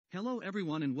Hello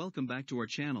everyone and welcome back to our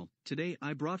channel. Today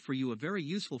I brought for you a very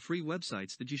useful free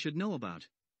websites that you should know about.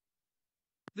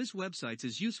 This websites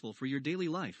is useful for your daily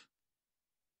life.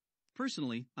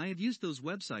 Personally, I have used those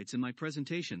websites in my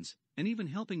presentations, and even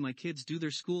helping my kids do their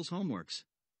school's homeworks.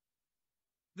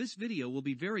 This video will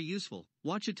be very useful,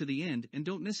 watch it to the end and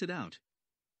don't miss it out.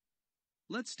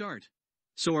 Let's start.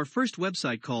 So our first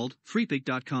website called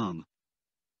Freepik.com.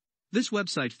 This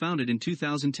website founded in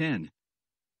 2010.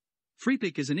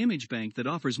 Freepik is an image bank that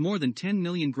offers more than 10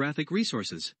 million graphic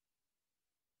resources.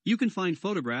 You can find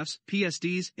photographs,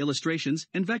 PSDs, illustrations,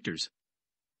 and vectors.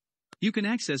 You can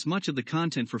access much of the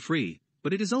content for free,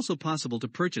 but it is also possible to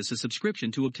purchase a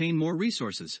subscription to obtain more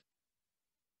resources.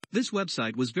 This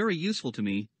website was very useful to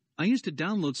me. I used to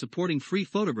download supporting free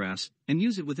photographs and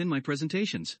use it within my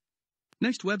presentations.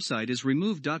 Next website is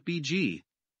Remove.bg,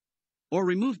 or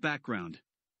Remove Background.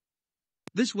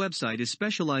 This website is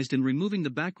specialized in removing the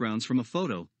backgrounds from a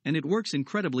photo, and it works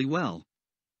incredibly well.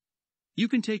 You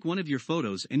can take one of your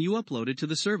photos and you upload it to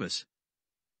the service.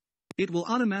 It will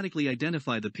automatically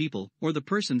identify the people or the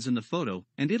persons in the photo,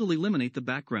 and it'll eliminate the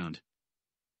background.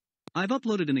 I've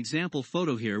uploaded an example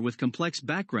photo here with complex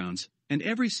backgrounds, and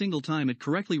every single time it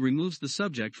correctly removes the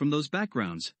subject from those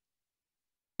backgrounds.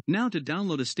 Now to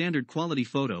download a standard quality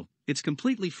photo, it's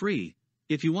completely free.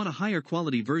 If you want a higher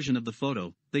quality version of the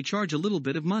photo, they charge a little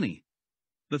bit of money.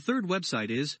 The third website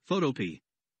is Photopea.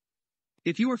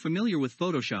 If you are familiar with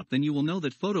Photoshop, then you will know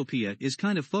that Photopea is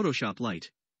kind of Photoshop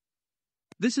Lite.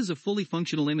 This is a fully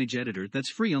functional image editor that's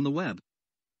free on the web.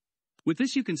 With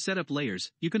this you can set up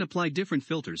layers, you can apply different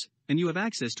filters, and you have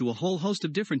access to a whole host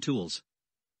of different tools.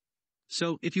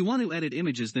 So, if you want to edit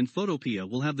images, then Photopea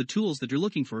will have the tools that you're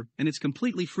looking for, and it's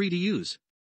completely free to use.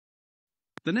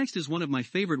 The next is one of my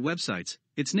favorite websites.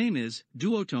 Its name is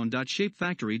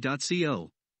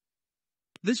Duotone.shapefactory.co.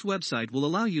 This website will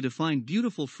allow you to find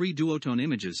beautiful free duotone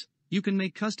images. You can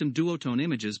make custom duotone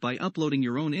images by uploading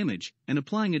your own image and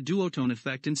applying a duotone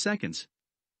effect in seconds.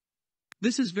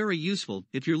 This is very useful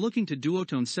if you're looking to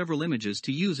duotone several images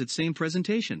to use its same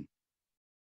presentation.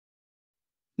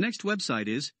 Next website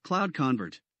is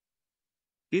cloudconvert.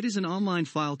 It is an online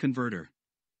file converter.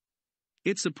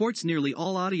 It supports nearly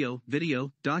all audio,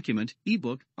 video, document,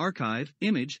 ebook, archive,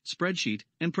 image, spreadsheet,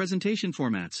 and presentation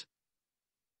formats.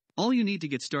 All you need to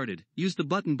get started, use the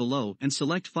button below and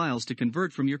select files to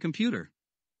convert from your computer.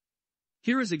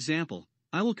 Here is example.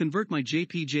 I will convert my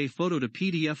JPG photo to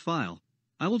PDF file.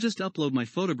 I will just upload my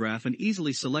photograph and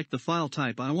easily select the file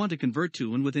type I want to convert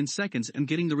to, and within seconds I'm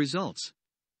getting the results.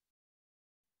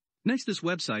 Next, this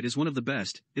website is one of the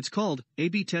best. It's called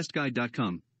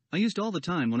abtestguide.com. I used all the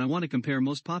time when I want to compare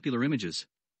most popular images.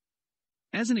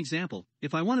 As an example,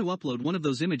 if I want to upload one of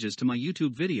those images to my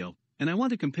YouTube video, and I want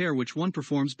to compare which one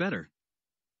performs better,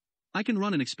 I can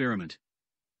run an experiment.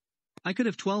 I could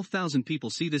have 12,000 people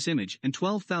see this image and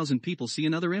 12,000 people see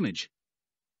another image.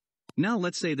 Now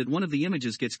let's say that one of the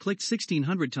images gets clicked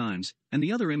 1,600 times, and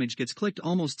the other image gets clicked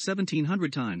almost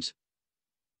 1,700 times.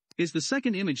 Is the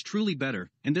second image truly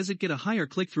better, and does it get a higher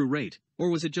click-through rate, or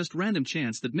was it just random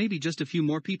chance that maybe just a few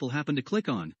more people happen to click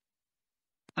on?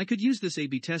 I could use this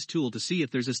A/B test tool to see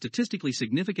if there's a statistically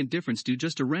significant difference due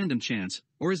just a random chance,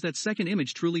 or is that second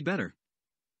image truly better?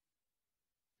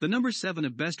 The number 7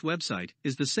 of best website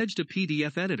is the Sejda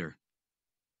PDF editor.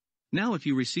 Now if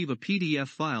you receive a PDF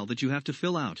file that you have to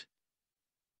fill out.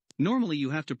 Normally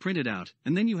you have to print it out,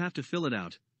 and then you have to fill it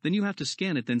out. Then you have to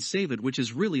scan it, then save it, which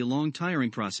is really a long,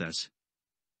 tiring process.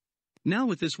 Now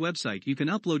with this website you can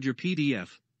upload your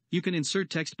PDF, you can insert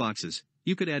text boxes,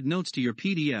 you could add notes to your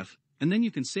PDF, and then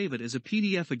you can save it as a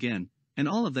PDF again, and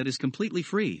all of that is completely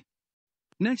free.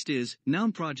 Next is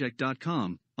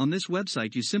nounproject.com. On this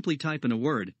website you simply type in a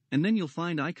word, and then you'll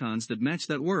find icons that match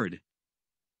that word.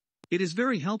 It is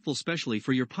very helpful, especially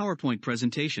for your PowerPoint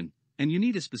presentation, and you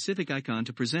need a specific icon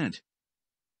to present.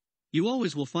 You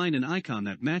always will find an icon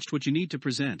that matched what you need to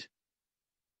present.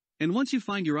 And once you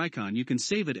find your icon, you can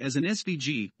save it as an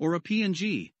SVG or a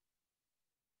PNG.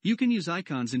 You can use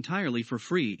icons entirely for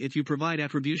free if you provide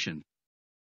attribution.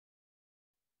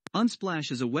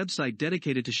 Unsplash is a website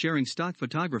dedicated to sharing stock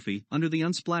photography under the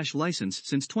Unsplash license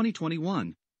since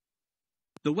 2021.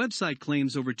 The website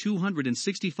claims over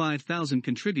 265,000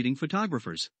 contributing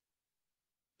photographers.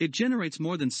 It generates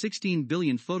more than 16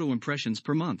 billion photo impressions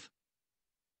per month.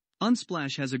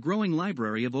 Unsplash has a growing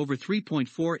library of over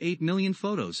 3.48 million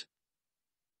photos.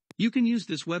 You can use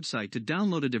this website to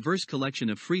download a diverse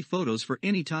collection of free photos for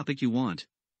any topic you want.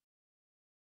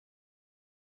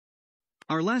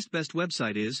 Our last best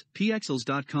website is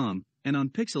pexels.com, and on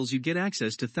Pexels you get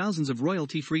access to thousands of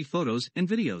royalty-free photos and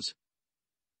videos.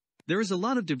 There is a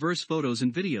lot of diverse photos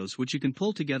and videos which you can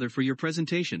pull together for your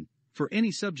presentation, for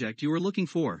any subject you are looking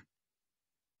for.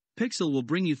 Pixel will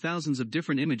bring you thousands of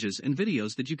different images and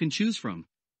videos that you can choose from.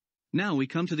 Now we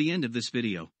come to the end of this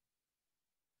video.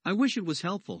 I wish it was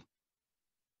helpful.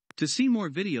 To see more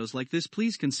videos like this,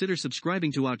 please consider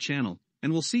subscribing to our channel,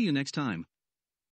 and we'll see you next time.